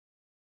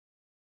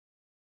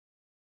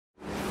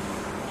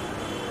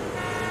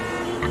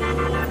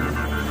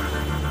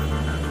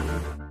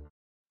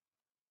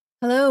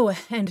Hello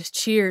and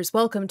cheers.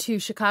 Welcome to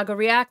Chicago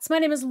Reacts. My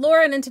name is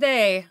Lauren and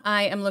today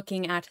I am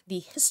looking at the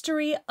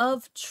history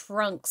of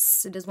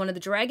Trunks. It is one of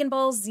the Dragon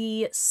Ball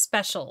Z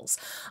specials.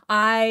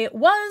 I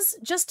was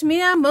just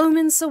mere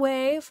moments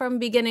away from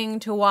beginning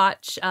to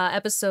watch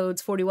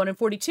episodes 41 and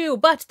 42,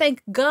 but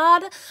thank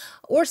God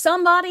or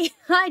somebody,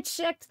 I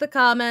checked the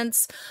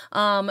comments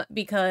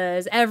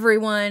because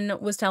everyone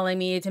was telling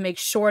me to make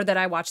sure that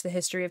I watch the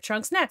history of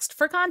Trunks next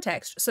for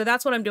context. So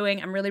that's what I'm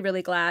doing. I'm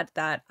really glad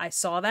that I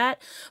saw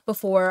that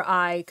before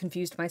I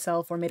confused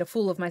myself or made a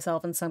fool of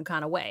myself in some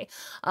kind of way.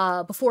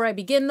 Before I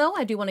begin, though,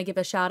 I do want to give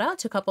a shout out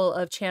to a couple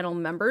of channel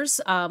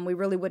members. We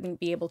really wouldn't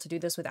be able to do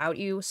this without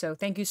you, so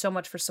thank you so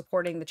much for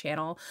supporting the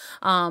channel.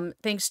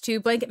 Thanks to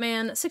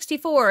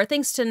BlanketMan64,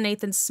 thanks to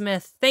Nathan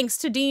Smith, thanks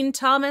to Dean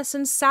Thomas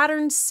and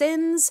Saturn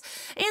Sins,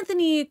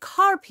 Anthony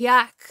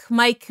Karpiak,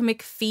 Mike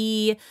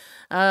McPhee,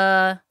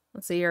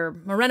 let's see here,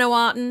 Moreno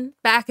Otten,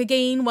 back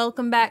again,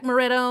 welcome back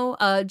Moreno,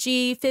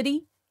 G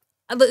Fiddy.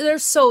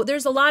 There's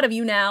a lot of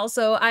you now,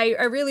 so I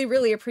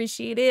really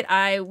appreciate it.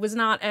 I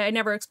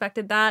never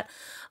expected that.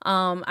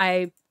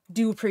 I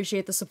do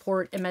appreciate the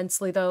support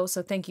immensely though,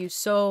 so thank you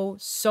so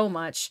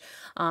much.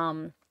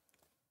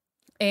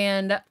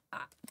 And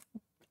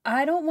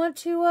I don't want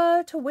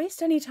to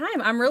waste any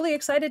time. I'm really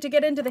excited to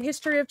get into the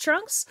history of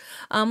Trunks.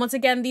 Once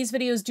again, these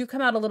videos do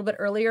come out a little bit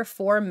earlier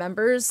for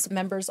members.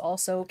 Members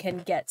also can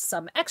get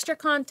some extra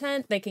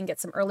content. They can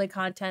get some early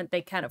content.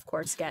 They can, of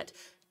course, get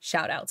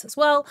shout outs as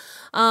well.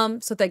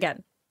 So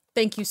again,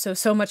 thank you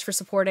so much for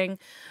supporting.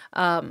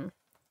 And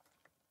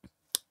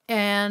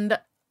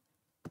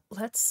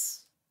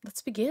let's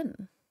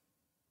begin.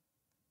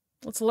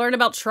 Let's learn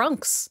about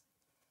Trunks.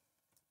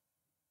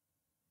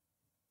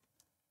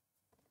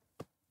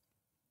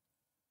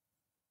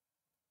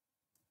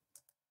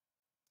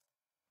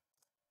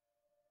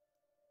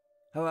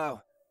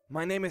 Hello,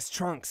 my name is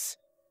Trunks.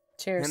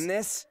 Cheers. And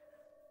this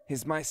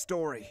is my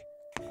story.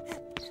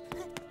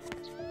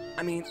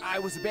 I mean, I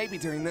was a baby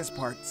during this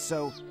part,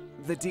 so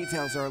the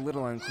details are a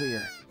little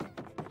unclear.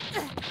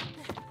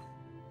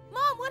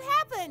 Mom, what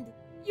happened?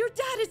 Your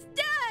dad is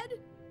dead!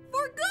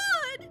 For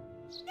good!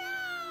 No!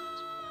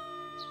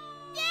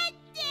 Dead!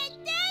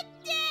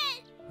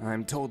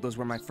 I'm told those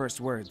were my first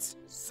words.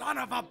 Son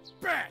of a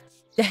bitch!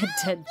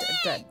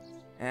 Dead.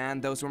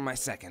 And those were my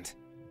second.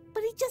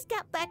 But he just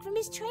got back from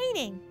his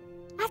training.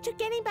 After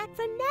getting back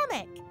from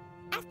Namek.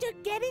 After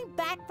getting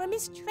back from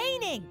his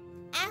training.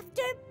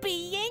 After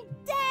being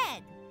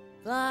dead.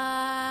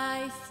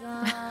 Fly,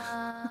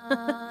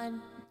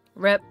 son.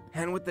 Rip.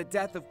 And with the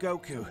death of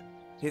Goku,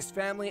 his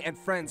family and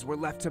friends were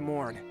left to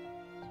mourn.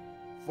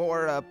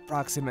 For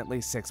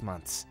approximately 6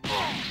 months.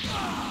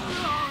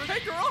 Hey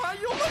girl, how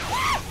you look?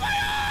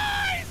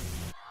 My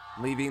eyes!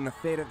 Leaving the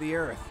fate of the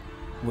Earth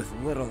with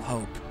little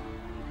hope.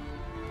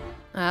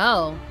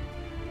 Oh.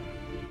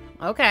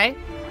 Okay.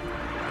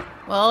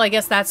 Well, I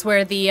guess that's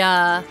where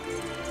the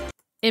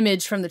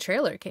image from the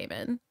trailer came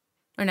in.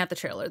 Or not the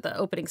trailer, the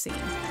opening scene.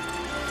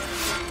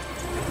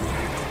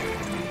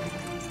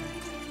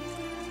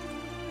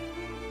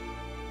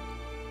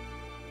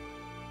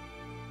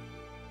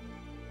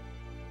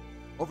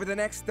 Over the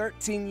next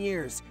 13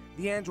 years,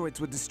 the androids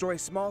would destroy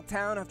small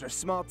town after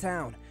small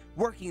town,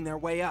 working their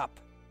way up.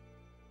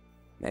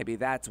 Maybe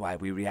that's why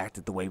we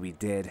reacted the way we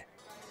did.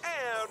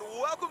 And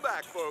welcome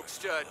back, folks,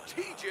 to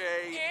TJ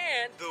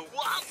and the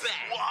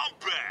Wombat.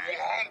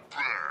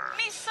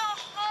 Me so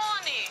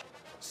horny.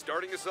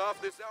 Starting us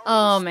off this hour.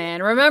 Oh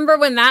man, remember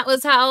when that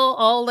was how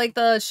all like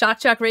the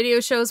Shock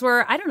radio shows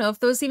were? I don't know if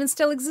those even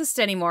still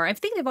exist anymore. I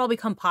think they've all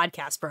become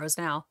podcast bros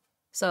now.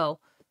 So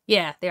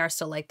yeah, they are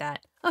still like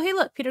that. Oh hey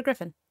look, Peter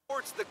Griffin.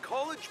 The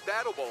College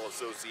Battle Ball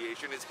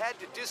Association has had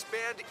to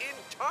disband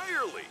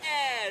entirely.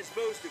 As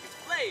most of its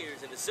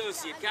players and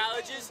associate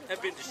colleges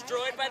have been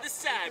destroyed by the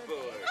cyborgs.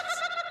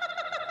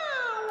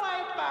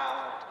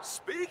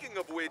 Speaking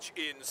of which,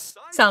 in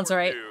Sounds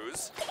right.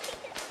 news,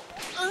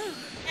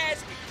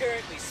 As we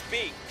currently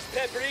speak,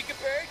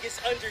 Paprikaburg is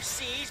under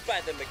siege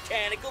by the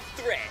mechanical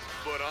threat.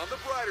 but on the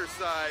brighter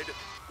side,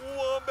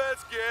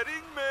 Wombat's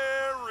getting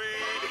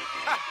married.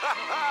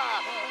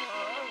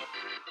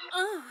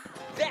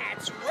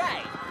 That's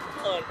right.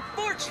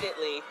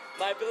 Unfortunately,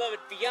 my beloved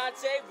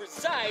fiance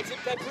resides in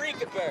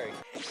Paprikaburg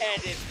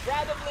and is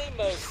probably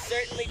most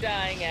certainly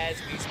dying as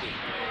we speak.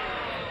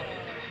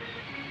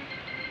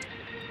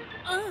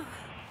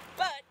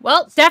 But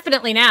Well,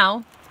 definitely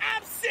now.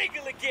 I'm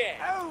single again.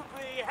 Oh,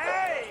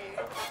 behave!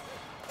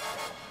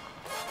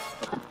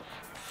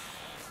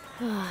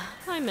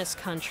 I miss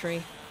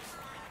country.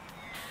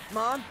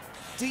 Mom,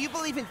 do you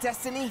believe in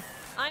destiny?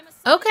 I'm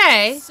a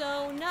Okay.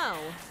 so no.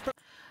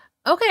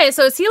 Okay,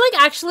 so is he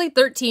like actually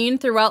 13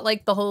 throughout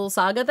like the whole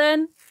saga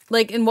then?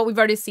 Like in what we've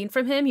already seen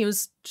from him, he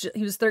was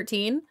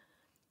 13.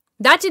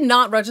 That did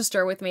not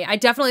register with me. I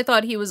definitely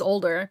thought he was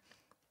older.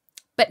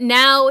 But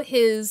now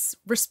his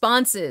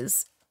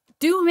responses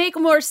do make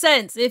more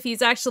sense if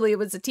he's actually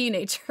was a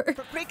teenager.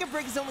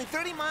 Paprikaburg is only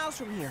 30 miles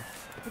from here.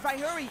 If I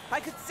hurry, I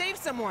could save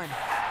someone.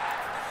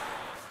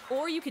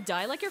 Or you could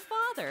die like your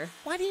father.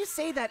 Why do you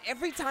say that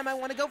every time I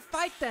want to go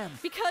fight them?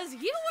 Because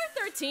you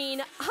are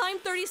 13, I'm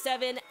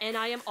 37, and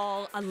I am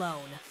all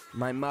alone.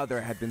 My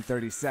mother had been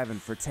 37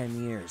 for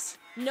 10 years.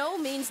 No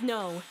means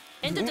no.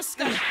 End of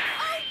discussion.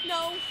 Oh,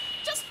 no.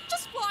 Just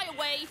fly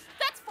away.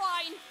 That's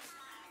fine.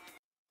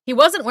 He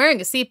wasn't wearing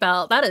a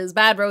seatbelt. That is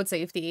bad road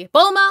safety.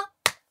 Bulma,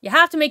 you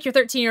have to make your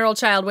 13-year-old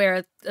child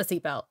wear a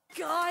seatbelt.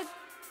 God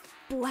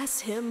bless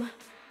him.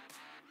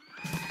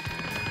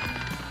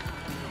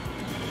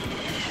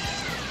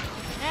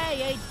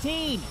 Hey,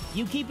 18!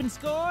 You keeping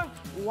score?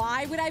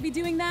 Why would I be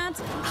doing that?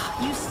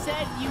 You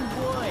said you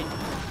would.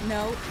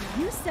 No,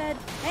 you said,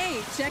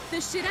 hey, check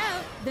this shit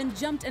out, then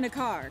jumped in a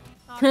car.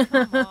 Oh,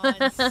 come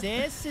on,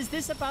 sis. Is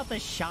this about the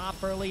shop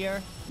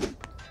earlier?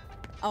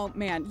 Oh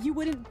man, you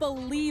wouldn't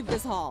believe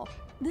this haul.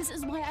 This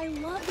is why I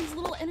love these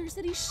little inner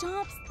city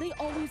shops. They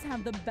always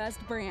have the best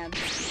brands.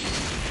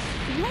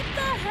 What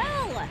the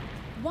hell?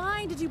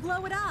 Why did you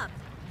blow it up?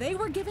 They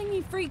were giving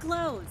me free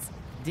clothes.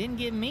 Didn't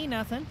give me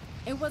nothing.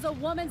 It was a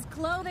woman's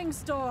clothing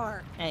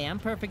store. Hey, I'm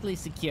perfectly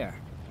secure.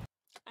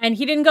 And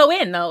he didn't go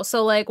in though,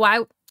 so like, why,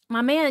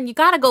 my man? You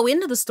gotta go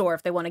into the store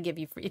if they want to give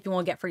you, if you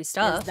want to get free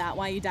stuff. Is that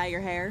why you dye your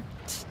hair?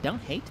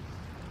 Don't hate.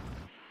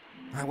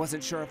 I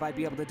wasn't sure if I'd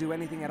be able to do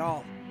anything at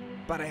all,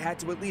 but I had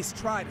to at least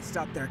try to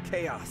stop their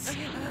chaos.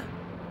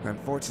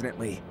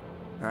 Unfortunately,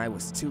 I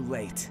was too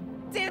late.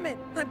 Damn it,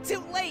 I'm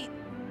too late!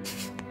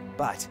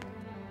 But,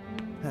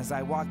 as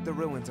I walked the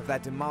ruins of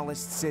that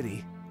demolished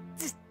city,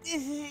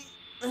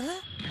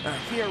 a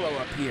hero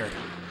appeared.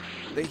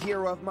 The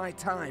hero of my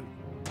time.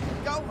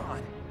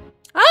 Gohan!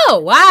 Oh,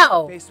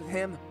 wow. Faced with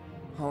him,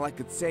 all I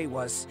could say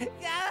was,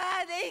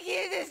 God, they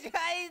keep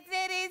destroying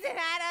cities and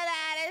I don't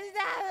know how to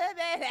stop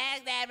them. It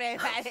makes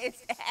everybody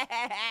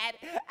sad.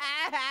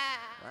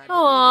 I believe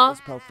Aw. it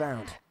was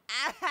profound.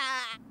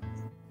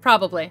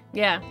 Probably,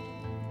 yeah.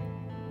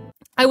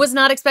 I was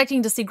not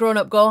expecting to see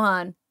grown-up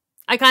Gohan.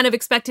 I kind of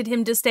expected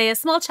him to stay a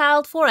small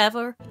child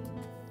forever.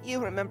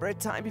 You remember a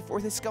time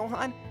before this,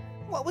 Gohan?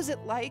 What was it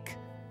like?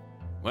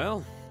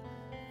 Well,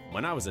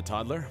 when I was a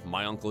toddler,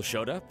 my uncle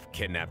showed up,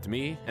 kidnapped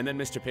me, and then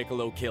Mr.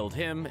 Piccolo killed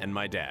him and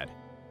my dad.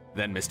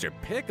 Then Mr.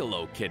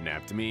 Piccolo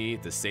kidnapped me,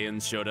 the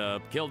Saiyans showed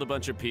up, killed a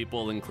bunch of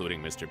people,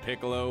 including Mr.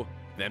 Piccolo.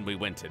 Then we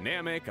went to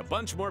Namek, a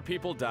bunch more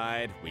people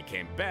died, we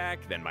came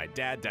back, then my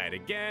dad died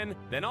again,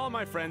 then all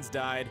my friends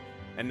died,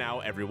 and now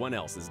everyone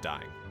else is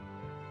dying.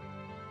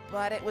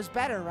 But it was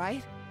better,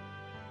 right?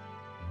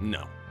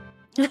 No.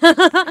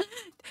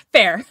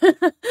 Fair.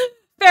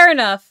 Fair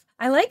enough.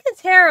 I like his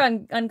hair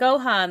on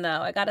Gohan,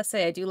 though. I gotta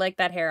say, I do like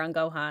that hair on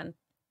Gohan.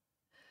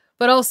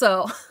 But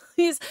also,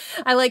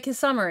 I like his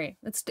summary.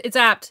 It's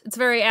apt. It's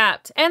very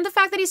apt. And the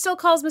fact that he still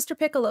calls Mr.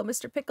 Piccolo,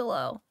 Mr.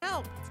 Piccolo.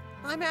 No,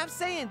 I'm half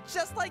Saiyan,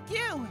 just like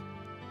you.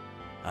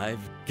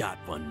 I've got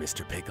one,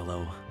 Mr.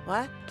 Piccolo.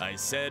 What? I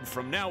said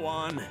from now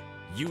on,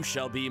 you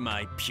shall be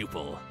my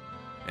pupil,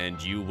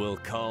 and you will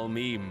call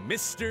me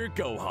Mr.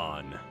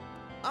 Gohan.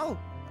 Oh,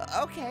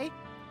 okay.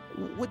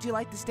 Would you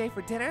like to stay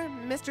for dinner,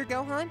 Mr.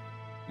 Gohan?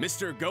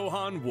 Mr.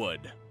 Gohan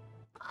would.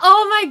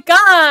 Oh my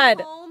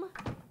god! Home?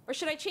 Or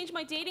should I change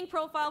my dating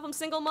profile from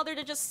single mother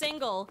to just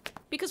single?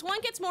 Because one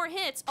gets more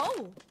hits.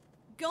 Oh,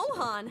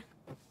 Gohan.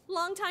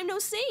 Long time no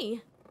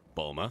see.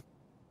 Bulma.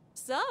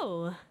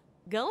 So,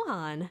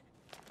 Gohan,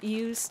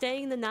 you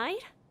staying the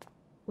night?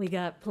 We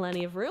got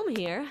plenty of room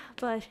here,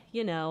 but,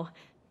 you know,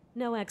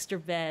 no extra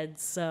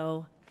beds,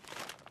 so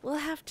we'll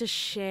have to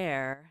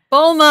share.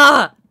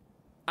 Bulma!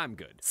 I'm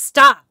good.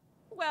 Stop!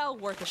 Well,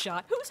 worth a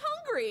shot. Who's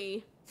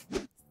hungry?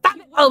 Stop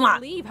You it, won't Bulma!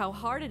 believe how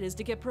hard it is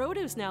to get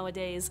produce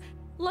nowadays.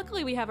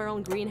 Luckily, we have our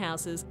own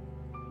greenhouses.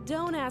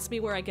 Don't ask me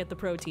where I get the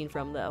protein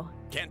from, though.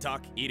 Can't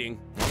talk, eating.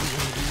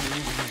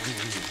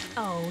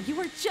 Oh, you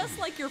are just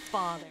like your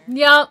father.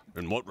 Yup.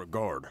 In what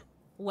regard?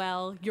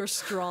 Well, you're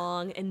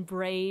strong and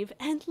brave,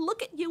 and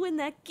look at you in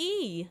that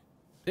gi.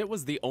 It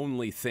was the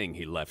only thing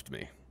he left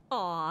me.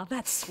 Aw,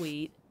 that's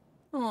sweet.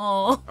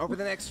 Oh. Over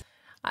the next...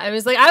 I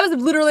was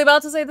literally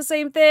about to say the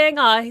same thing.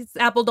 His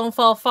apple don't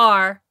fall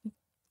far.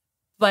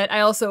 But I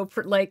also,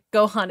 like,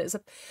 Gohan is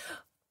a...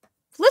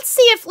 Let's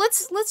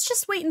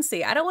just wait and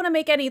see. I don't want to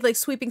make any, like,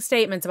 sweeping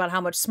statements about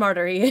how much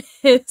smarter he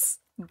is.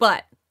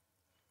 But...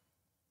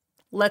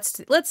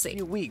 Let's see.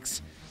 few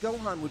weeks,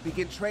 Gohan would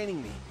begin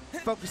training me,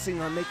 focusing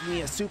on making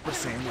me a Super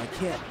Saiyan like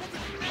him.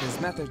 His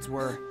methods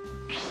were...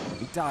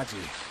 dodgy.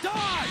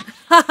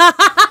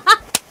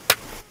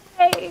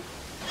 Hey.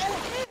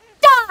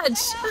 Dodge!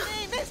 Help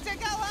me, Mr.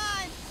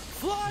 Gohan!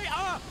 Fly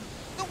up!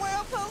 The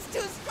whirlpool's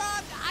too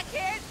strong. I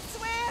can't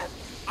swim.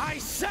 I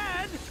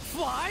said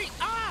fly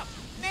up!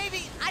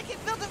 Maybe I can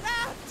build a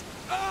raft.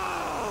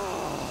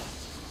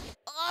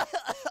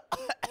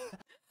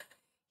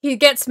 He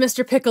gets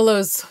Mr.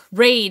 Piccolo's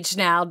rage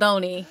now,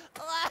 don't he?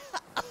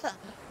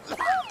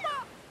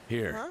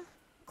 Here,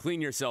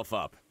 clean yourself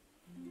up.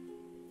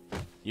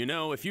 You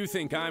know, if you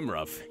think I'm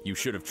rough, you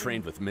should have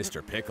trained with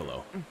Mr.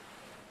 Piccolo.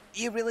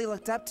 You really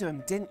looked up to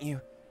him, didn't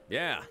you?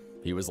 Yeah,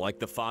 he was like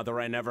the father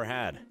I never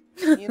had.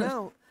 You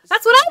know...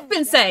 That's what I've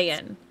been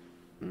saying.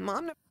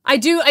 Mom. I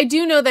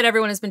do know that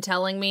everyone has been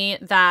telling me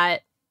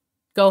that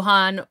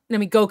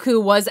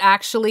Goku was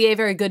actually a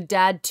very good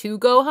dad to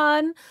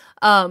Gohan.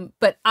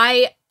 But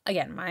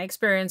again, my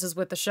experiences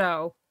with the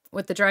show,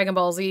 with the Dragon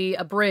Ball Z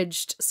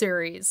abridged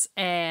series,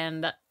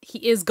 and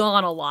he is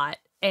gone a lot.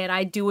 And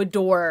I do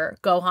adore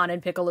Gohan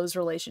and Piccolo's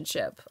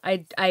relationship.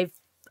 I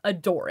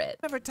adore it.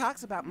 Never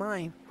talks about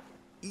mine.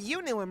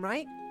 You knew him,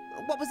 right?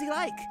 What was he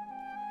like?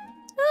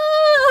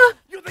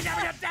 You think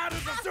having a dad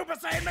who's a Super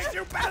Saiyan makes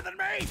you better than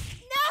me?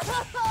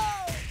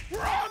 No!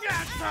 Wrong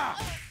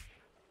answer!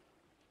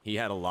 He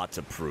had a lot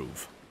to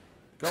prove.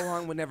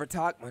 Gohan would never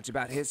talk much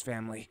about his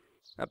family.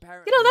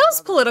 Apparently, You know, that was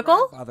his mother and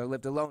political. grandfather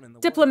lived alone in the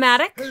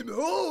Diplomatic. I'm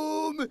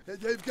home,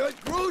 and I've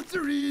got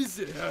groceries.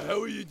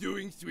 How are you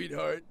doing,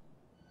 sweetheart?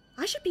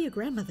 I should be a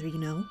grandmother, you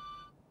know.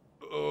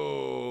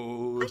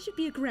 Oh. I should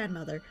be a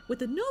grandmother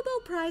with a Nobel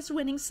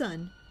Prize-winning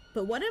son.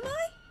 But what am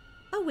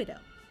I? A widow.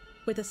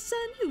 With a son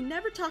who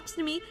never talks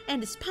to me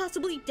and is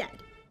possibly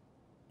dead.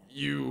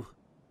 You...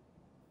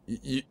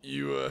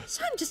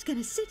 So I'm just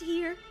gonna sit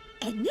here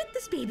and knit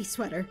this baby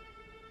sweater.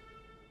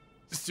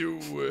 So,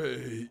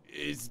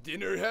 is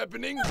dinner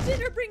happening? Will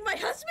dinner bring my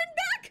husband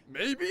back?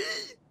 Maybe?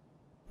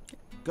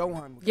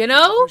 Gohan. You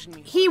know,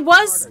 he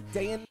was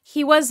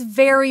was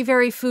very,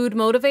 very food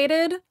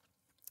motivated.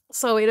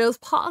 So it is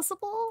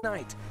possible.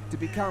 night to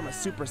become a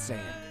Super Saiyan.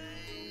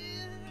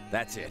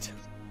 That's it.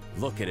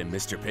 Look at him,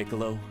 Mr.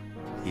 Piccolo.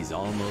 He's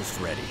almost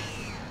ready.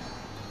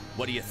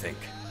 What do you think?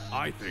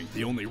 I think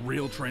the only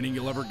real training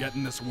you'll ever get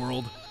in this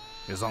world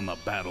is on the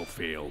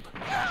battlefield.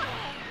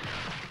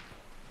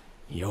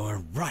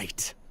 You're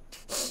right.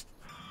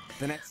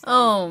 The next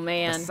Oh, day,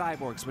 man. the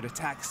cyborgs would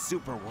attack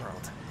Super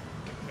World.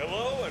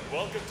 Hello and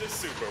welcome to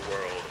Super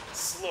World.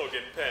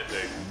 Slogan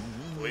pending.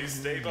 Please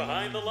stay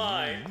behind the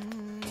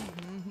line.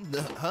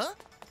 Huh?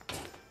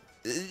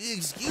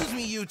 Excuse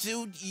me, you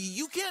two.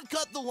 You can't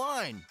cut the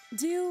line.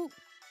 Do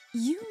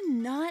you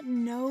not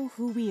know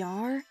who we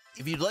are?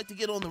 If you'd like to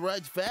get on the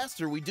rides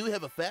faster, we do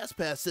have a fast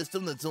pass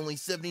system that's only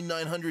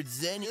 7,900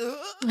 zen.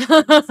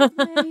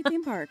 Many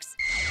theme parks.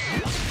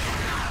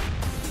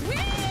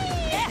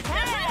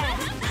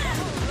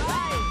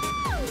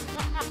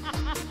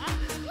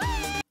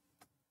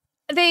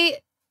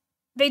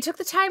 They took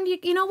the time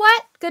to, you know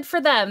what? Good for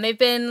them. They've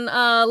been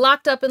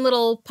locked up in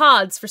little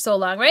pods for so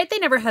long, right? They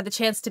never had the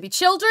chance to be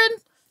children,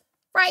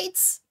 right?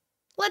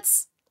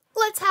 Let's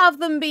have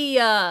them be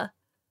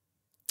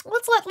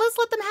let's let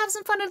them have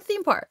some fun at the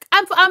theme park.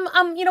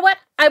 I'm you know what?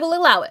 I will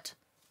allow it.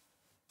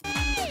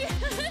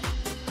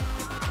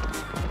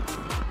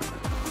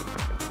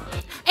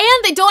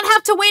 And they don't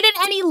have to wait in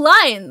any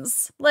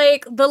lines.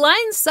 Like, the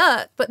lines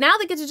suck, but now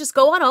they get to just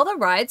go on all the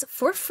rides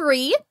for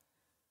free.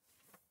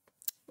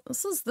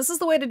 This is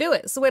the way to do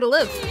it. It's the way to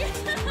live.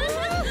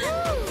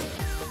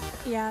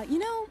 Yeah, you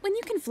know, when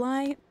you can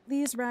fly,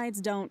 these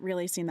rides don't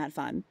really seem that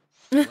fun.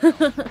 Well,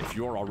 if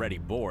you're already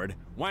bored,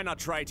 why not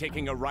try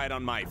taking a ride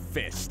on my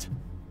fist?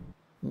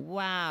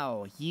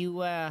 Wow,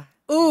 you,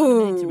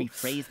 Ooh. to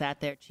rephrase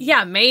that there, Chief?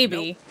 Yeah,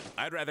 maybe. Nope.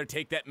 I'd rather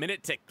take that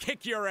minute to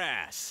kick your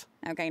ass.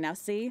 Okay, now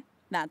see?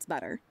 That's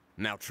better.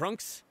 Now,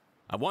 Trunks,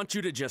 I want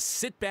you to just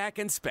sit back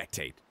and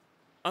spectate.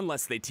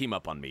 Unless they team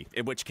up on me,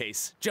 in which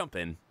case, jump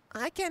in.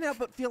 I can't help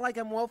but feel like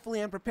I'm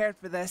woefully unprepared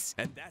for this.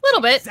 And that's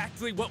Little bit.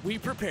 exactly what we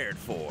prepared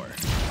for.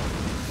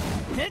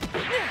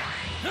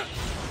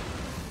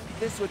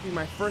 This would be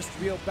my first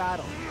real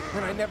battle,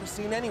 and I've never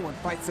seen anyone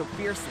fight so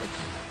fiercely.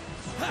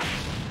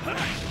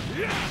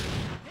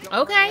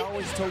 Okay. They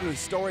always told me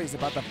stories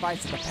about the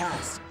fights of the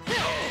past,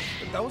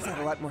 but those had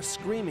a lot more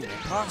screaming and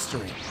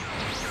posturing.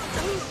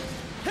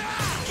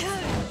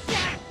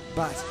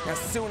 But as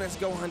soon as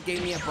Gohan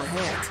gave me upper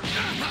hand,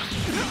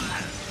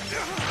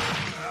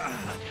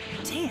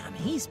 Damn,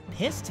 he's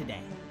pissed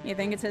today. You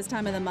think it's his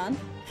time of the month?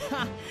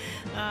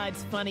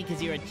 It's funny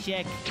because you're a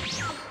chick.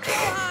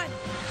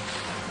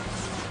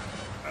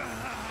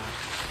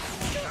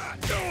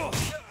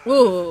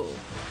 Ooh.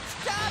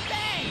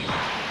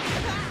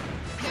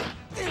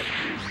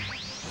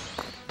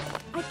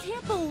 I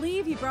can't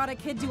believe you brought a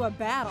kid to a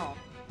battle.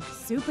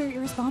 Super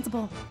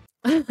irresponsible.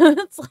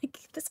 It's like,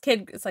 this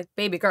kid is like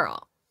baby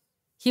girl.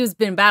 He's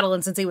been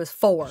battling since he was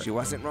 4. she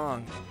wasn't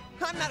wrong.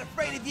 I'm not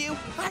afraid of you.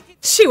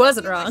 She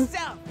wasn't wrong.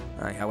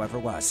 I, however,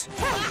 was.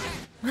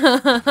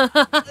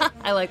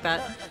 I like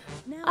that.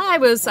 I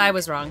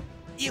was wrong.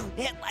 You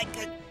hit like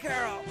a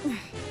girl.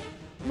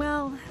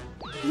 Well,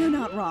 you're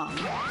not wrong.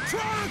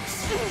 Shit.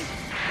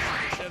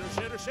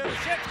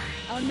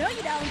 Oh, no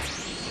you don't.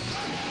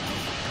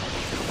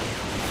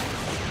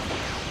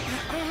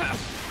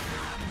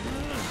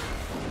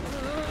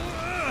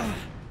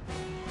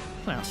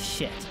 Well,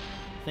 shit.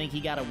 Think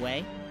he got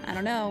away? I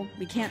don't know.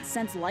 We can't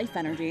sense life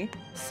energy.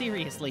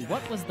 Seriously,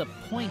 what was the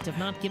point of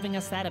not giving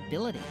us that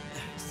ability?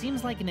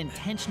 Seems like an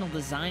intentional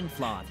design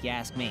flaw, if you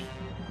ask me.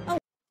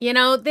 You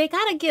know, they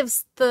gotta give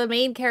the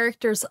main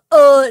characters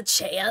a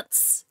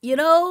chance. You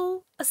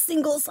know? A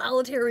single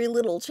solitary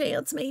little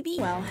chance, maybe.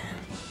 Well,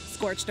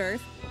 scorched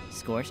earth.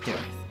 Scorched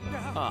earth.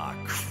 Ah,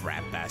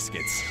 crap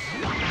baskets.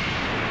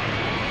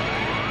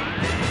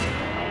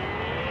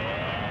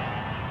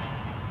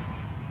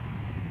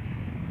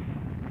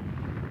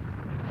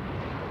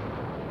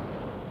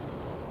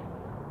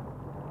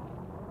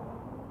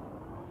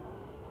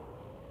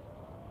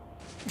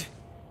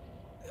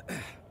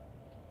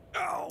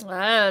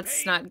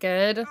 That's not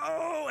good.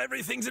 Oh,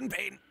 everything's in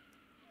pain.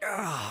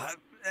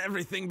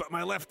 Everything but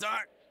my left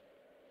arm.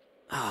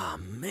 Oh,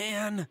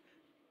 man.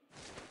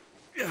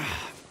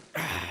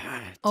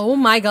 Oh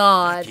my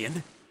god.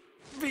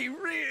 Be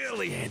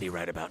really handy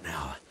right about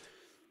now.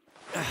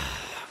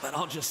 But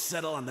I'll just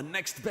settle on the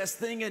next best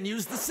thing and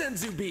use the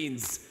senzu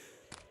beans.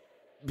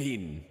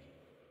 Bean.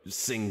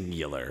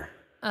 Singular.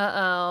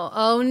 Uh-oh.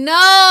 Oh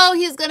no!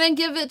 He's gonna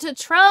give it to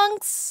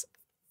Trunks!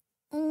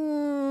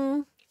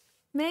 Man.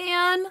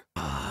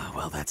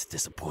 Well, that's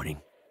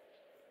disappointing.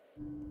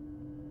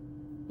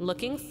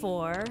 Looking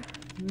for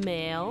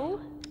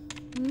male,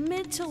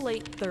 mid to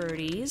late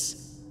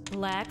 30s,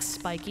 black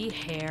spiky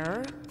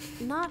hair,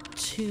 not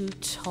too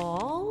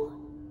tall,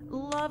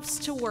 loves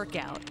to work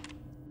out.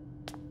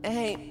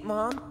 Hey,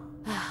 Mom?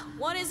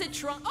 What is it,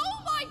 Trunk?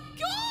 Oh my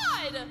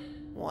god!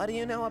 What do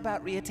you know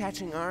about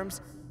reattaching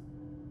arms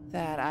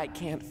that I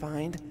can't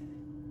find?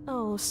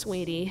 Oh,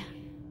 sweetie.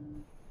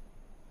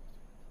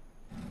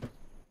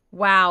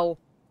 Wow.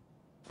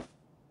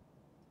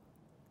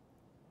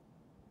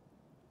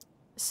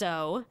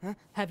 So,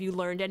 have you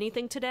learned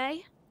anything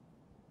today?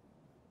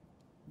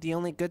 The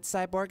only good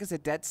cyborg is a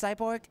dead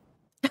cyborg?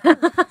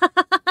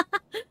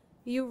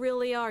 You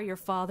really are your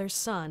father's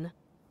son.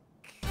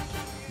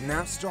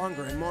 Now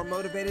stronger and more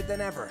motivated than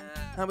ever.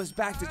 I was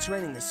back to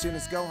training as soon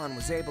as Gohan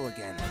was able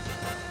again.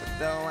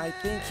 Though I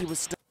think he was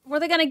still... Were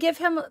they gonna give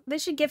him... They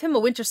should give him a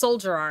Winter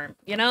Soldier arm,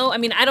 you know? I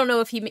mean, I don't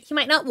know if he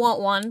might not want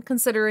one,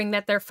 considering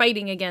that they're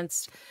fighting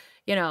against,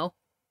 you know...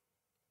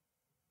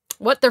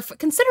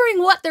 Considering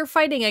what they're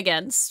fighting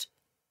against.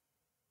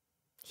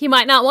 He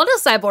might not want a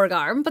cyborg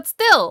arm, but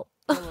still.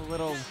 a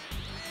little...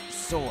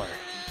 sore.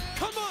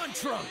 Come on,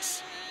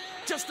 Trunks!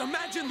 Just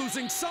imagine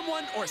losing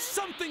someone or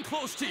something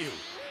close to you.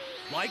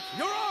 Like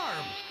your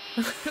arm!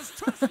 Because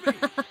trust me,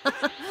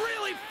 that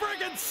really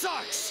friggin'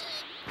 sucks!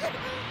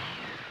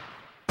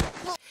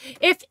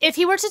 If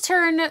he were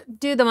to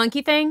do the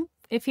monkey thing,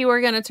 if he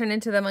were gonna turn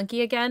into the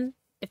monkey again,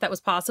 if that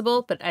was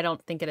possible, but I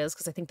don't think it is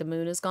because I think the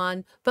moon is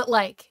gone. But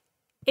like,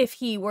 if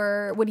he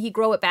were, would he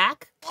grow it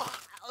back?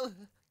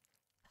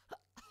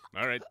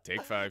 All right,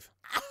 take 5.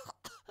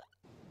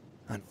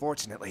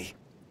 Unfortunately,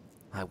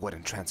 I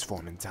wouldn't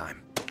transform in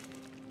time.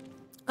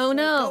 Oh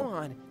no.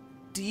 Gohan,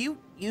 do you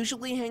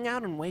usually hang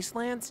out in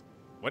wastelands?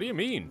 What do you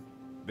mean?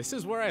 This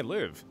is where I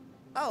live.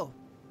 Oh,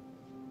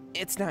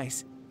 it's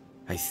nice.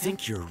 I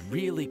think you're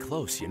really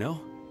close, you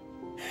know?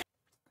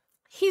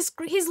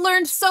 He's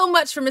learned so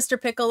much from Mr.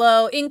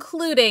 Piccolo,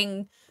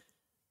 including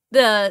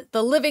the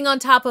living on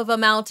top of a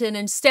mountain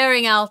and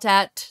staring out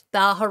at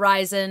the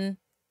horizon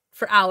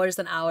for hours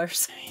and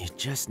hours. You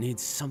just need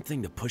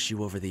something to push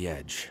you over the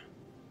edge.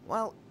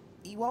 Well,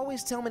 you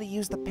always tell me to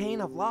use the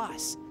pain of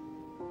loss.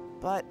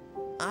 But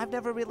I've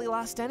never really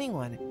lost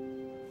anyone.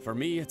 For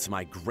me, it's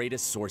my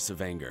greatest source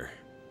of anger.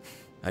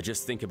 I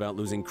just think about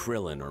losing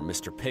Krillin or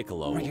Mr.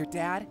 Piccolo. Or your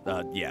dad?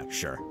 Yeah,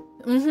 sure.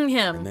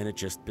 Him. And then it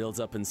just builds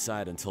up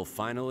inside until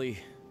finally,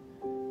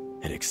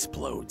 it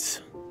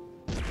explodes.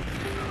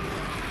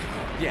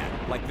 Yeah,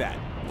 like that,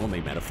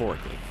 only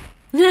metaphorically.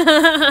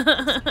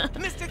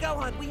 Mr.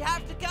 Gohan, we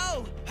have to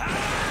go!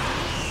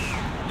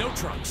 No,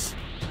 Trunks.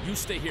 You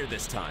stay here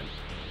this time.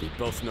 We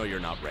both know you're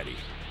not ready.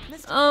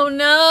 Oh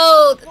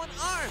no! One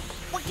arm!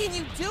 What can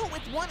you do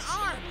with one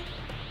arm?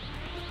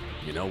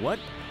 You know what?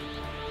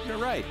 You're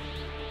right.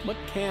 What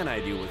can I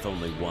do with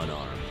only one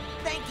arm?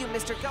 Thank you,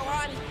 Mr.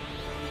 Gohan.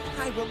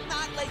 I will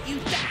not let you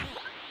down.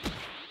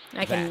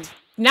 I can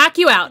knock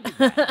you out.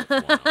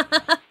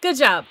 Good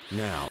job.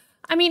 Now.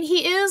 I mean,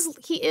 he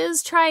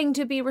is trying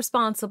to be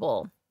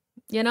responsible.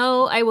 You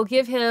know, I will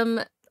give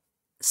him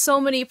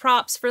so many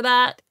props for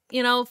that.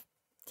 You know,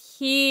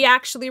 he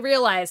actually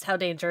realized how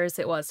dangerous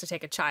it was to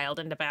take a child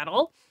into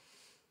battle.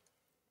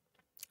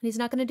 And he's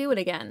not going to do it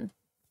again.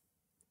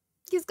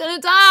 He's going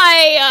to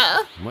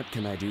die! What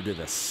can I do to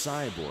the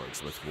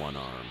cyborgs with one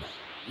arm?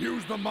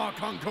 Use the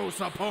Makanko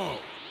Sapo.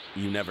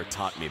 You never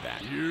taught me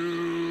that.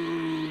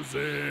 Use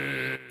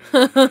it.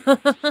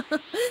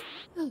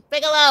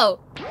 Piccolo!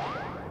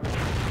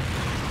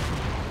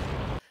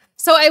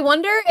 So I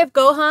wonder if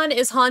Gohan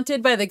is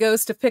haunted by the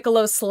ghost of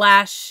Piccolo /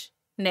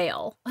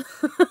 Nail.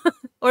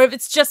 Or if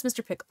it's just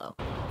Mr. Piccolo.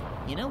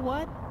 You know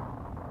what?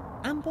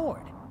 I'm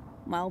bored.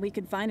 Well, we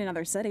could find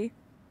another city.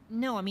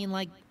 No, I mean,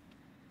 like,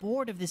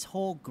 bored of this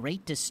whole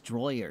Great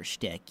Destroyer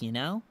shtick, you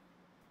know?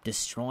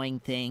 Destroying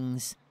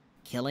things,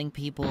 killing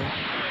people.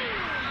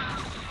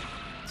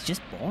 It's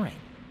just boring.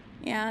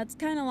 Yeah, it's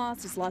kind of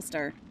lost its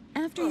luster.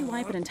 After you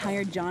wipe an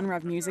entire genre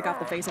of music off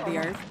the face of the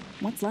earth,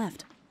 what's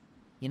left?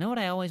 You know what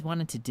I always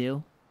wanted to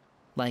do?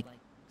 Like,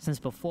 since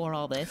before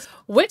all this?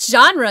 Which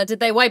genre did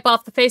they wipe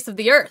off the face of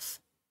the earth?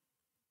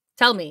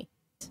 Tell me.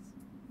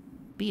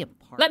 Be a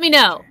park. Let me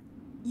know.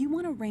 You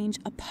want to arrange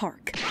a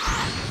park.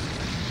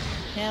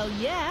 Hell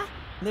yeah!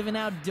 Living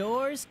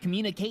outdoors,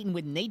 communicating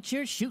with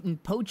nature, shooting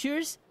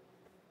poachers.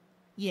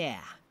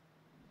 Yeah.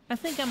 I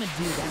think I'm gonna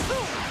do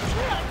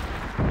that.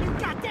 You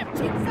goddamn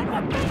cheap son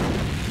of a bitch!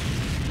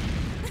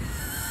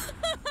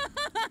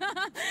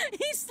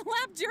 He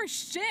slapped your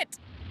shit!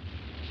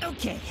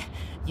 Okay,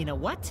 you know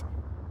what?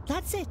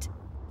 That's it.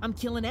 I'm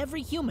killing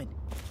every human.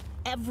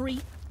 Every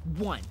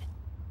one.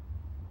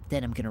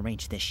 Then I'm gonna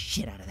range this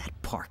shit out of that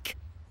park.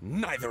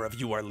 Neither of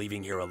you are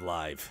leaving here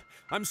alive.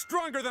 I'm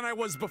stronger than I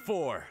was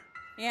before.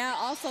 Yeah,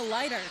 also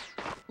lighter.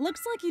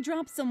 Looks like you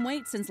dropped some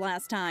weight since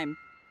last time.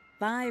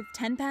 5,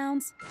 10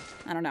 pounds?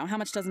 I don't know, how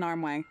much does an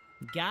arm weigh?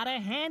 Gotta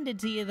hand it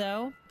to you,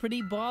 though.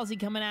 Pretty ballsy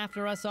coming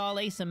after us all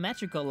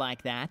asymmetrical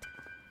like that.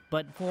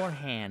 But 4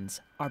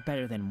 hands are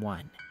better than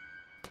 1.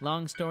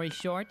 Long story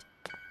short,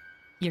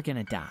 you're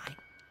gonna die.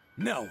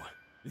 No,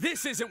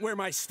 this isn't where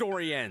my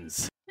story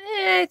ends.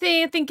 I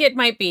think it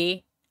might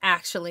be,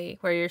 actually,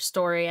 where your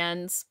story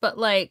ends. But,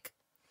 like,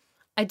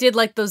 I did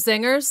like those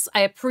zingers.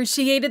 I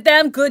appreciated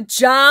them. Good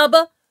job.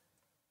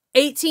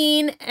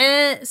 18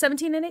 and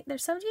 17 and 8.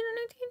 There's 17 and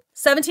 18?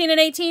 17 and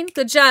 18.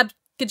 Good job.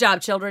 Good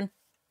job, children.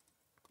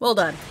 Well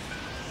done.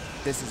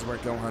 This is where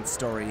Gohan's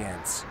story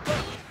ends.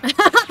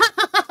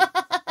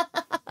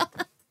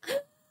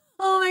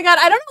 Oh my god,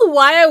 I don't know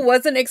why I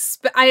wasn't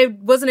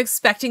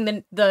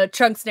expecting the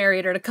Trunks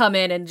narrator to come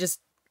in and just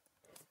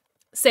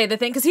say the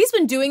thing, because he's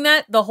been doing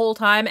that the whole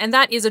time, and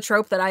that is a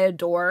trope that I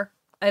adore.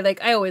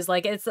 I always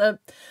like it.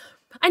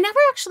 I never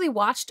actually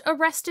watched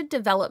Arrested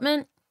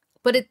Development,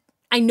 but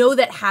I know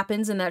that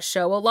happens in that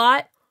show a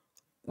lot,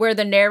 where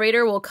the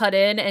narrator will cut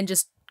in and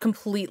just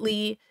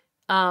completely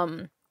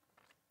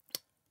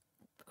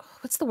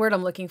what's the word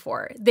I'm looking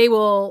for? They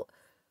will,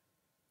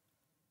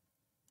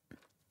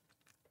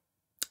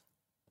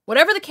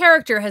 whatever the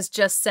character has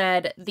just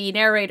said, the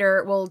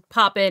narrator will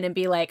pop in and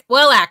be like,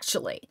 well,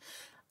 actually.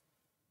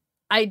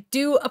 I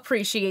do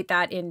appreciate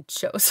that in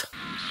shows.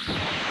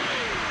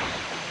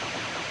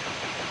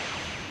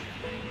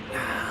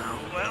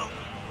 Well,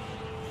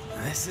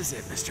 this is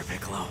it, Mr.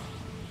 Piccolo.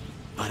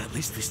 But at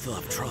least we still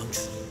have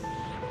Trunks.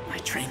 I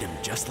trained him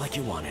just like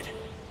you wanted.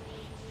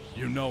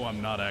 You know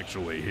I'm not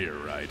actually here,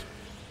 right?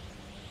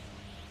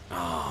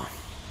 Oh,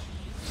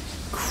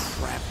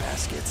 crap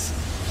baskets.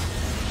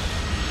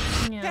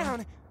 Yeah.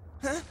 Down!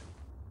 Huh?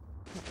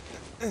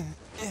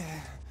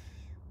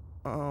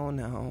 Oh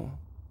no.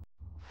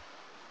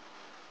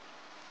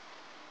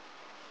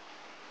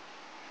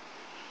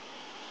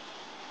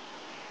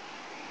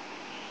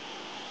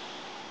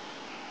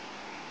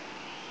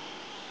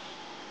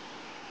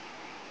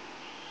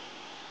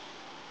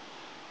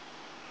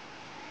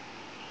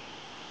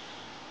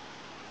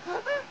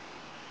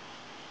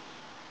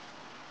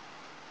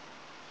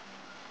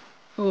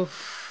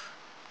 Oof.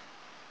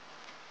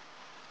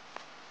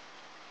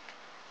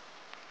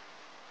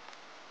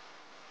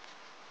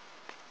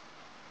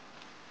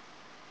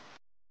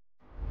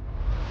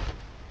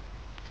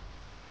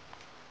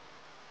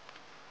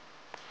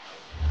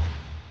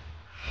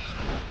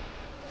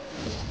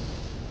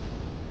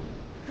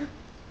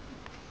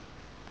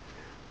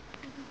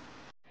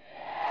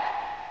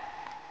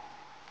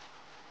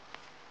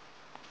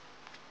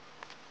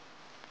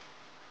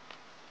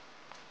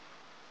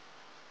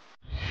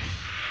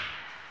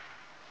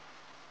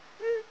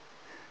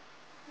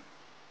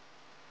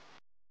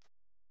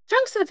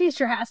 Trunks of the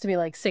Future has to be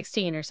like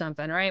 16 or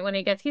something, right? When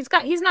he's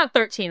not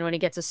 13 when he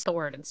gets his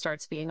sword and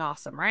starts being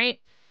awesome, right?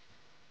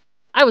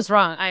 I was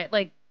wrong.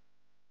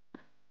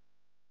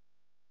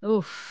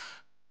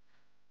 Oof.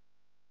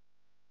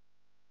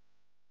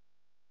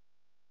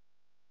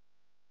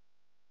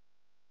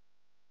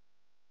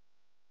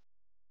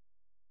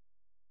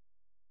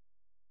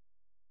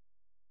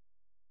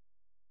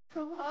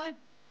 Go on!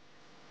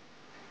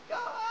 Go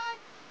on!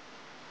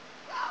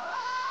 Go on!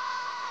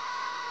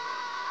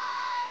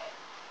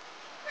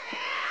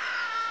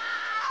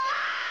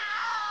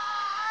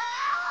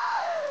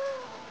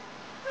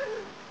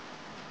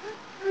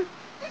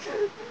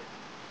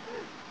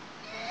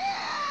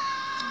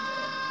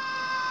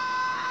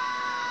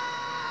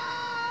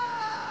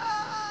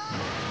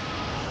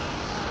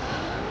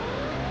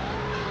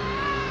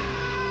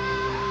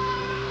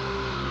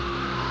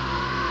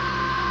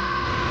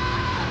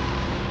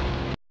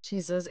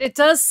 Jesus. It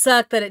does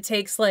suck that it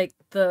takes, like,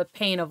 the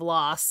pain of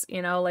loss,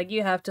 you know? Like,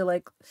 you have to,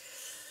 like...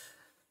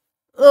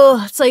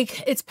 Ugh, it's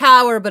like, it's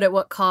power, but at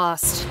what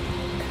cost?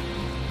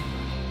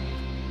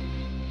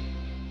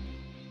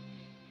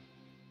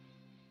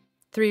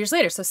 Three years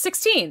later, so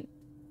 16.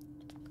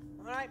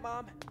 Alright,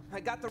 Mom. I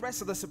got the rest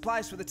of the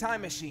supplies for the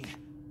time machine.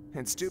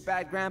 It's too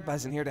bad Grandpa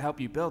isn't here to help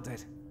you build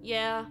it.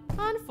 Yeah,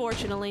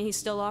 unfortunately, he's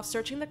still off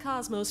searching the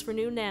cosmos for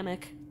new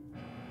Namek.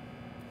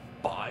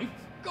 By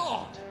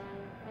God!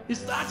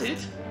 Is that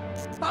it?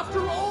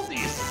 After all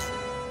this?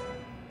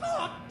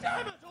 God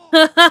damn it all!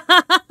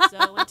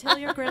 So until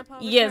your grandpa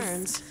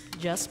returns,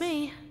 just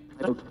me.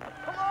 Hello!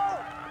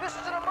 This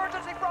is an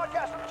emergency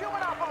broadcast from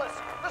Humanopolis!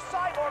 The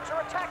cyborgs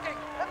are attacking,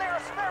 and they are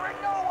sparing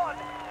no one!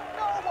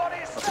 No one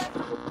is safe!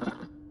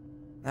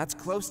 That's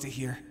close to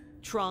here.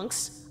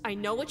 Trunks, I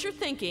know what you're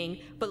thinking,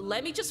 but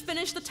let me just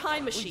finish the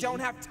time machine. We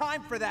don't have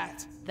time for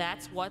that!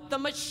 That's what the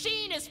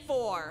machine is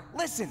for!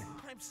 Listen,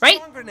 I'm Right?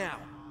 stronger now!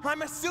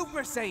 I'm a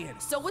Super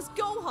Saiyan! So was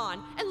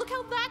Gohan, and look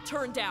how that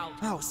turned out!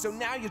 Oh, so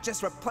now you're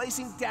just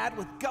replacing Dad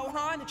with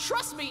Gohan?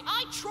 Trust me,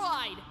 I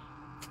tried!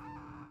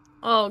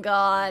 Oh,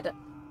 God.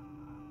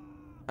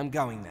 I'm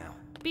going now.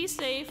 Be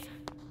safe.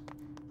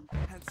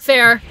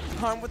 Fair.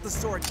 Armed with the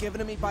sword given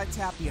to me by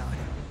Tapion,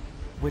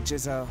 which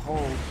is a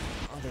whole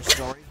other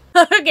story.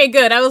 Okay,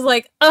 good. I was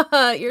like,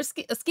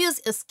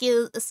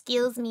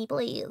 excuse me,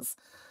 please.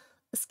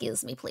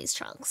 Excuse me, please,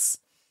 Trunks.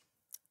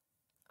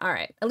 All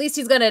right. At least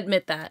he's gonna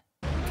admit that.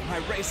 I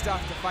raced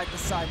off to fight the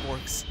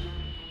cyborgs.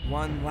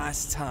 One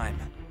last time.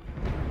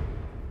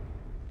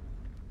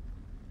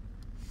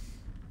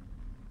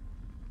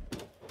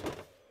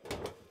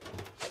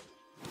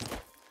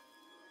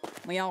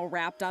 We all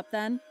wrapped up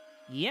then?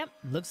 Yep,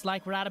 looks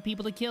like we're out of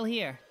people to kill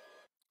here.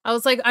 I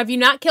was like, have you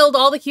not killed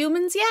all the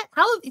humans yet?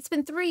 It's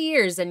been 3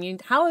 years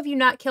and how have you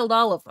not killed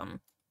all of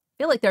them? I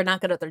feel like they're not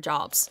good at their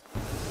jobs.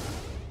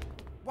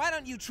 Why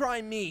don't you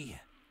try me?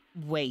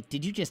 Wait,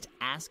 did you just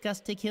ask us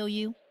to kill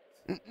you?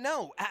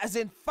 No, as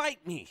in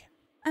fight me.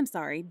 I'm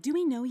sorry, do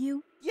we know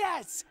you?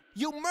 Yes!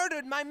 You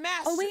murdered my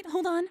master! Oh wait,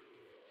 hold on.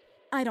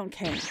 I don't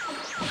care.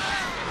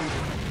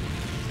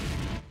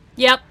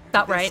 Yep,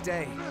 about right. This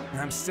day,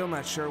 I'm still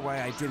not sure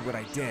why I did what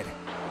I did.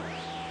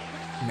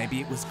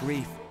 Maybe it was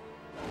grief.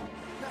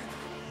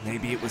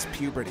 Maybe it was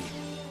puberty.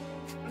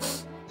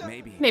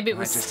 Maybe it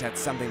was... I just had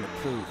something to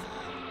prove.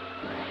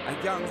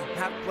 A young,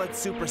 half-blood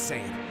Super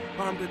Saiyan,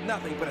 armed with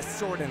nothing but a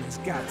sword in his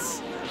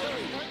guts.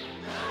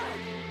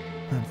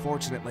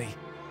 Unfortunately,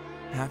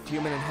 half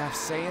human and half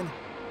Saiyan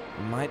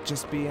might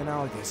just be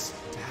analogous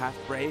to half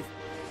brave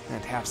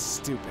and half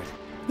stupid.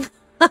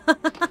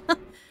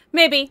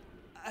 Maybe.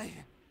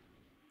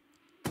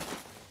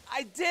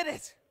 I did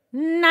it!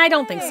 I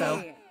don't think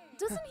so.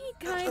 Doesn't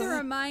he kind of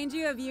remind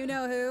you of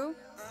you-know-who?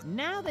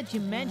 Now that you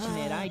mention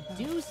it, I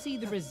do see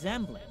the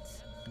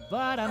resemblance.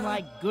 But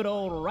unlike good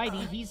old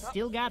Righty, he's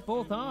still got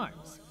both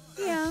arms.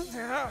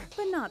 Yeah,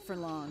 but not for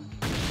long.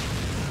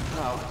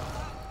 Oh,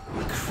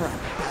 crap.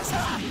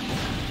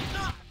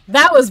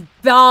 That was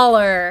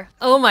baller.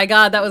 Oh my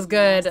god, that was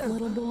good.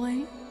 Little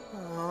boy.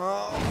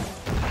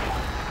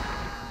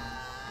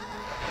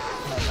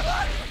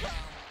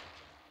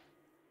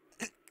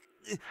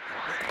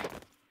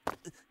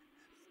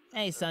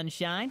 Hey,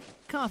 Sunshine.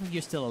 Cough if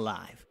you're still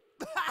alive.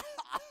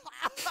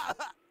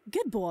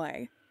 Good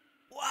boy.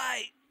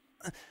 Why?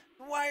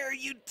 Why are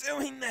you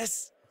doing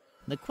this?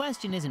 The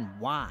question isn't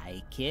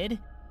why, kid.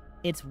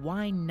 It's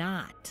why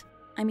not.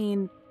 I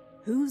mean,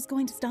 who's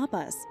going to stop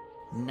us?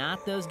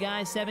 Not those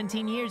guys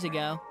 17 years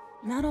ago.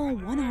 Not all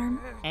one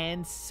arm.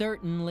 And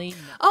certainly...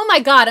 Oh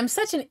my god, I'm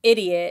such an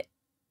idiot.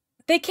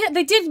 They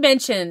did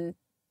mention,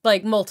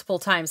 like, multiple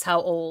times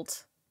how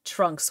old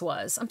Trunks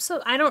was.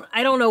 I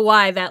don't know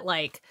why that,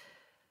 like...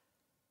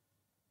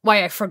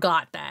 Why I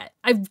forgot that.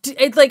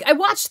 I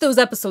watched those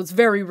episodes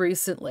very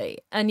recently,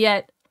 and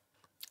yet...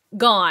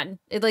 Gone.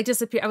 It, like,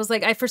 disappeared. I was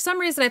like, for some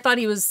reason, I thought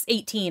he was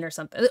 18 or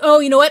something. Oh,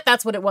 you know what?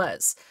 That's what it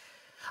was.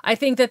 I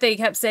think that they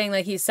kept saying,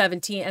 like, he's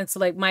 17, and so,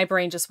 like, my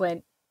brain just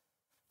went...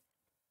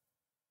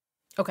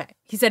 Okay.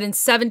 He said in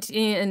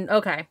 17, and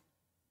okay.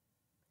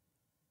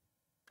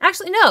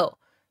 Actually, no.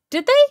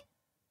 Did they?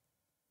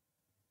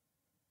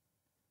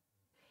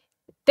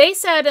 They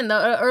said in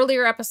the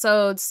earlier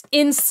episodes,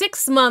 in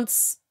 6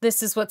 months,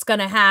 this is what's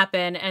going to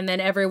happen, and then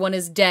everyone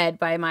is dead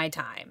by my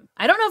time.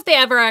 I don't know if they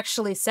ever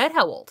actually said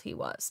how old he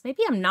was.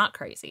 Maybe I'm not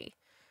crazy.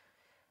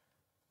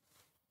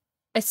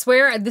 I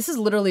swear, this is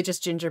literally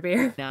just ginger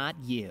beer. Not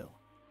you.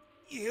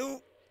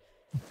 You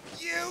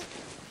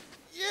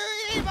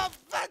evil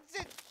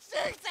fucking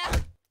shit! I'll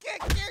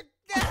kick your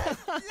dad!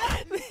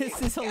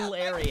 This is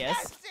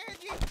hilarious.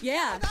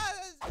 Yeah.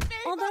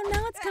 Although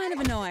now it's kind of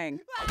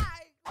annoying.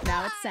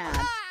 Now it's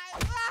sad.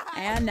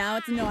 And now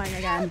it's annoying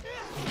again.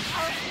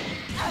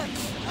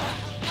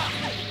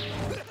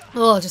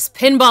 Oh, just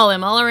pinball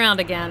him all around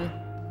again.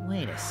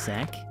 Wait a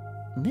sec.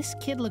 This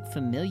kid look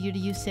familiar to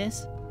you,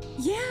 sis?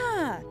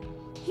 Yeah.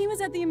 He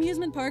was at the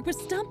amusement park with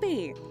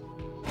Stumpy.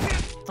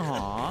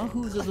 Aw,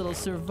 who's a little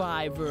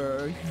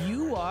survivor?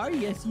 You are,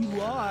 yes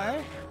you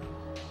are.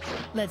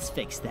 Let's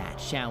fix that,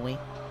 shall we?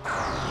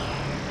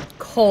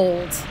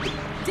 Cold.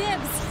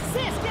 Dibs!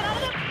 Sis, get out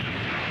of the...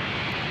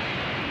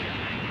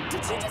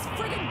 Did you just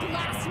friggin'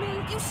 blast me?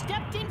 You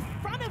stepped in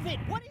front of it!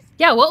 What is...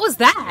 Yeah, what was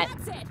that?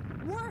 That's it!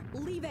 We're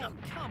leaving! Oh,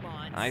 come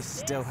on, I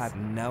still have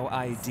no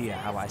idea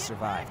how I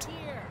survived.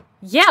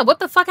 Yeah, what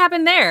the fuck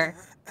happened there?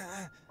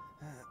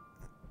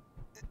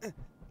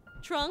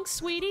 Trunks,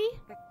 sweetie?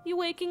 You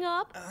waking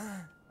up?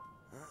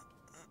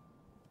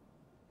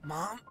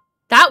 Mom?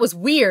 That was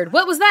weird.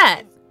 What was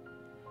that?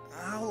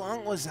 How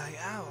long was I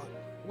out?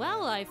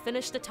 Well, I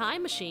finished the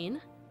time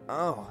machine.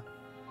 Oh.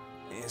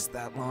 Is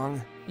that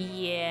long?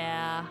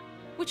 Yeah.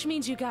 Which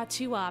means you got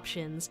 2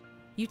 options.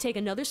 You take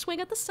another swing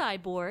at the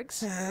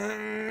cyborgs,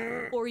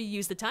 or you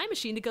use the time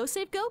machine to go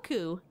save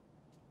Goku.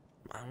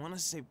 I want to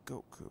save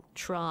Goku.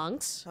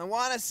 Trunks? I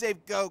want to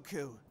save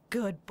Goku.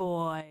 Good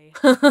boy.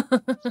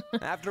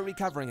 After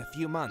recovering a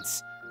few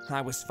months,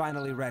 I was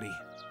finally ready.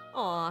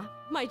 Aw,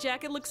 my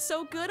jacket looks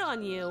so good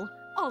on you.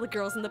 All the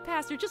girls in the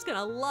past are just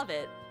gonna love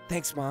it.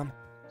 Thanks, Mom.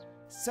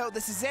 So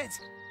this is it.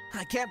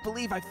 I can't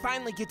believe I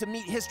finally get to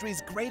meet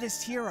history's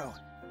greatest hero.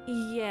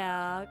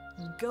 Yeah,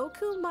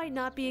 Goku might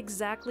not be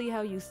exactly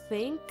how you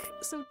think,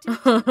 so do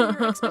temper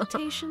your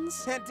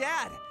expectations. And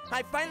Dad!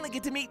 I finally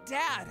get to meet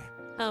Dad!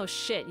 Oh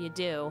shit, you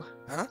do.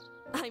 Huh?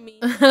 I mean,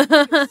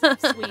 you're safe,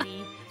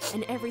 sweetie,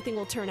 and everything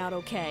will turn out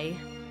okay.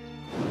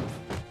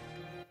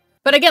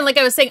 But again, like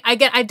I was saying,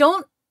 I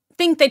don't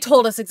think they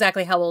told us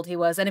exactly how old he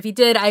was, and if he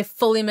did, I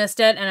fully missed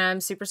it, and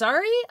I'm super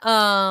sorry.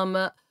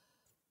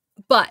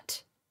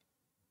 But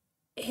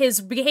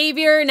his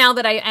behavior, now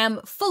that I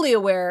am fully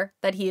aware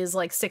that he is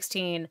like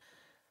 16,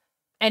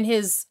 and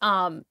his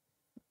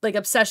like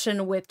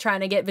obsession with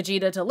trying to get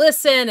Vegeta to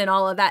listen and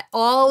all of that,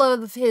 all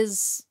of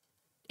his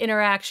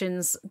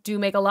interactions do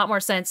make a lot more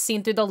sense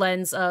seen through the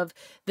lens of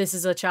this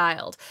is a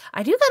child.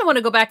 I do kind of want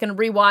to go back and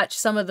rewatch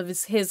some of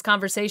his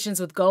conversations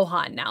with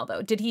Gohan now,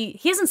 though. He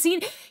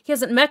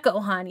hasn't met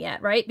Gohan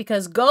yet, right?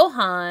 Because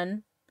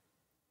Gohan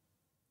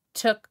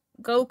took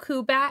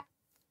Goku back.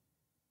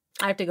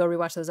 I have to go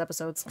rewatch those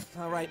episodes.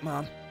 All right,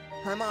 Mom.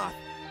 I'm off.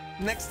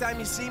 Next time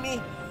you see me,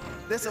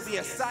 this will be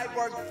a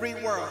cyborg-free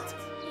world.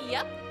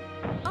 Yep.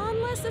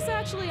 Unless this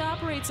actually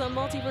operates on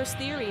multiverse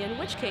theory, in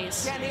which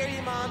case... Can't hear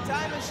you, Mom.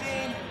 Time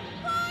machine.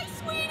 Bye,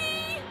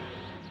 sweetie!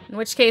 In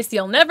which case,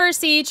 you'll never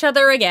see each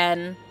other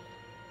again.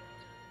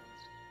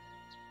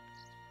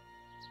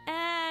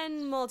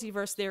 And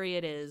multiverse theory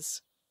it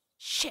is.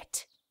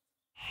 Shit.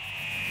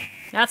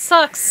 That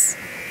sucks.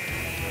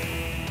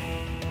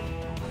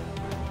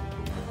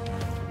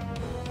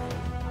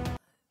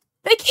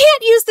 They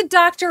can't use the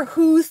Doctor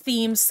Who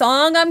theme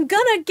song. I'm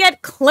gonna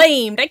get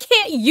claimed. I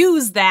can't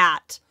use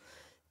that.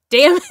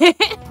 Damn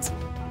it.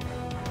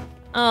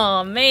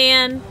 Oh,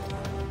 man.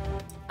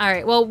 All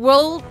right, well,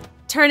 we'll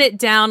turn it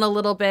down a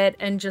little bit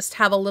and just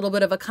have a little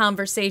bit of a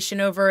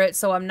conversation over it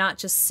so I'm not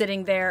just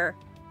sitting there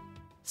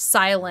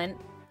silent.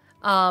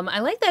 I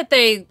like that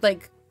they,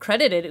 like,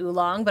 credited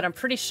Oolong, but I'm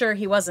pretty sure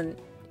he wasn't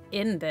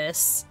in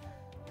this.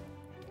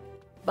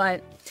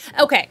 But,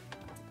 okay.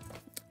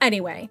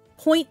 Anyway,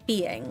 point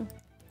being,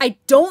 I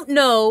don't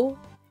know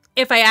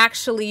if I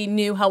actually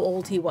knew how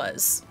old he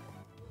was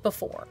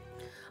before.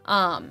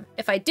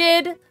 If I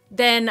did,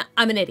 then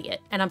I'm an idiot,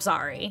 and I'm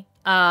sorry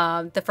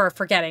for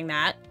forgetting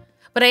that.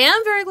 But I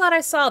am very glad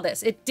I saw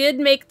this. It did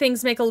make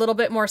things make a little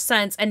bit more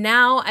sense, and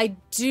now I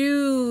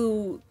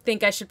do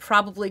think I should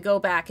probably go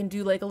back and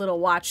do like a little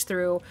watch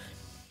through,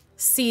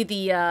 see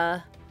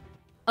the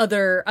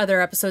other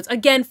episodes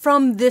again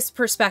from this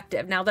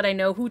perspective. Now that I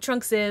know who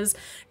Trunks is,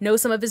 know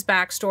some of his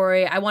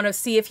backstory, I want to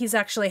see if he's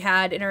actually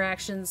had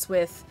interactions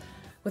with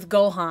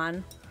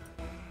Gohan.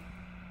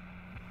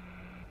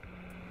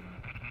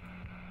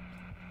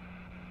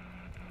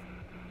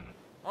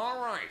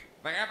 All right,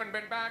 they haven't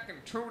been back in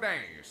 2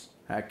 days.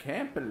 I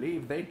can't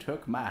believe they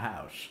took my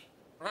house.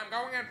 I'm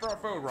going in for a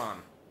food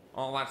run.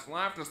 All that's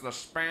left is the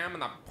Spam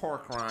and the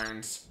pork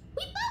rinds.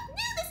 We both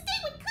knew this day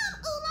would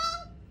come,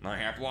 Oolong! I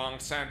have long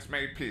since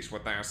made peace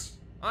with this.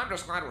 I'm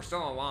just glad we're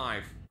still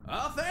alive.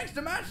 All thanks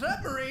to my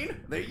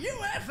submarine, the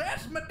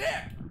USS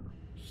Medic.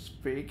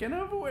 Speaking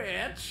of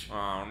which...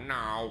 Oh,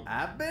 no.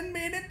 I've been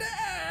meaning to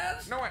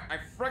ask. Knew it. I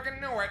frickin'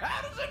 knew it.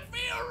 How does it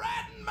feel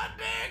riding my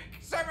dick?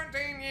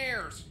 17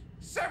 years.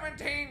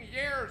 17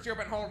 years you've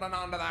been holding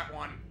on to that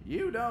one.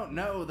 You don't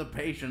know the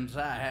patience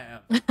I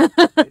have.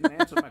 Didn't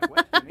answer my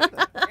question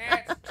either.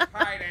 It's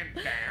tight and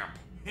damp.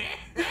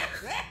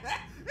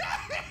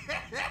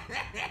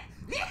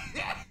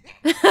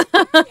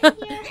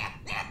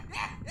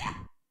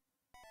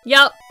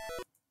 Yup.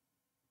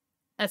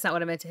 That's not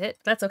what I meant to hit.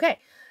 That's okay.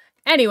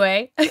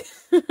 Anyway.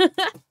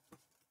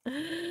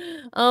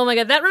 Oh my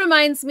god, that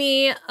reminds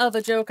me of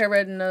a joke I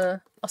read in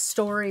a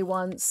story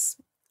once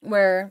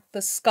where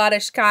the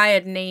Scottish guy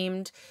had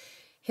named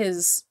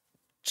his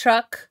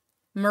truck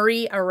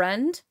Marie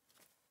Arend.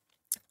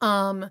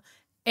 And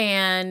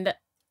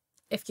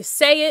if you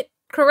say it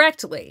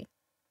correctly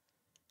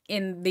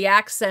in the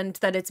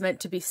accent that it's meant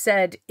to be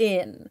said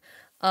in,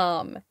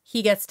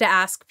 he gets to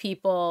ask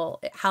people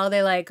how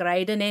they like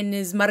riding in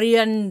his Marie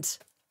Arend.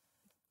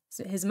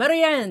 His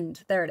Marie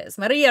Arend. There it is.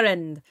 Marie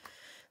Arend.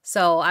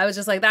 So I was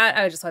just like that.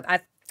 I was just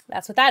like,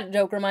 that's what that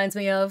joke reminds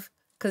me of.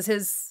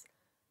 Because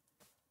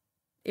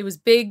it was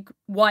big,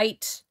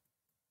 white,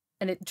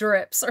 and it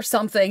drips or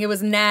something. It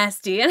was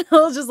nasty. And I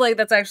was just like,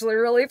 that's actually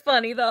really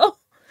funny, though.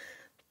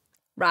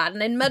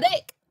 Riding in my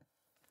dick.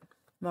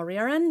 Marie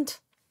Arend.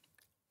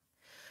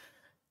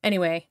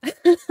 Anyway.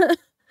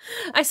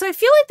 So I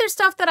feel like there's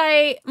stuff that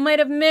I might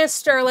have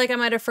missed or like I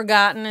might have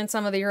forgotten in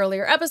some of the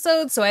earlier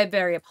episodes. So I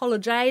very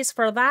apologize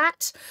for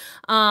that.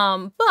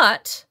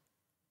 But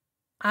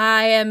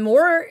I am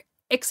more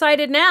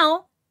excited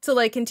now to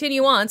like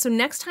continue on. So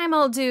next time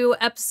I'll do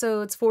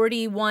episodes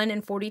 41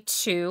 and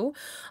 42.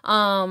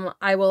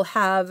 I will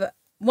have,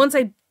 once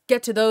I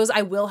get to those,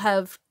 I will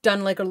have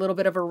done like a little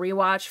bit of a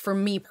rewatch for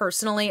me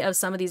personally of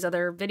some of these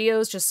other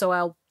videos, just so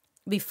I'll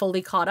be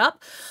fully caught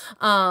up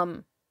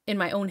in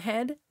my own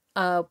head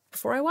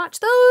before I watch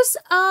those.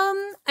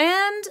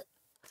 And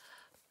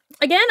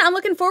again, I'm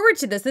looking forward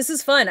to this. This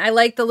is fun. I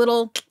like the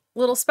little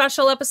little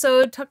special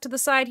episode tucked to the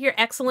side here.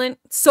 Excellent.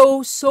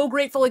 So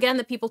grateful again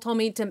that people told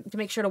me to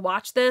make sure to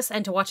watch this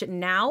and to watch it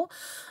now.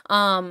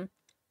 I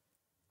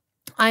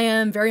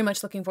am very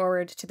much looking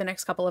forward to the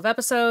next couple of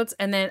episodes.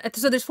 And then,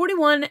 so there's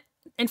 41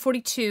 and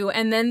 42,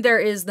 and then there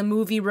is the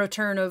movie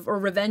Return of, or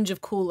Revenge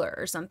of Cooler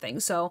or something.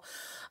 So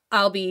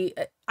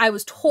I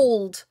was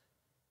told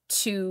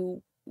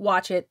to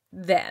watch it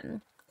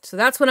then. So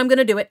that's when I'm going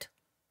to do it.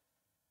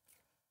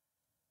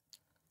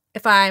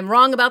 If I'm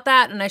wrong about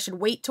that and I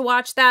should wait to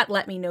watch that,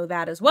 let me know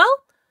that as well.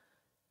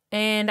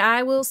 And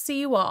I will see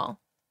you all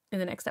in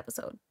the next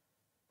episode.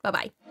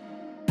 Bye-bye.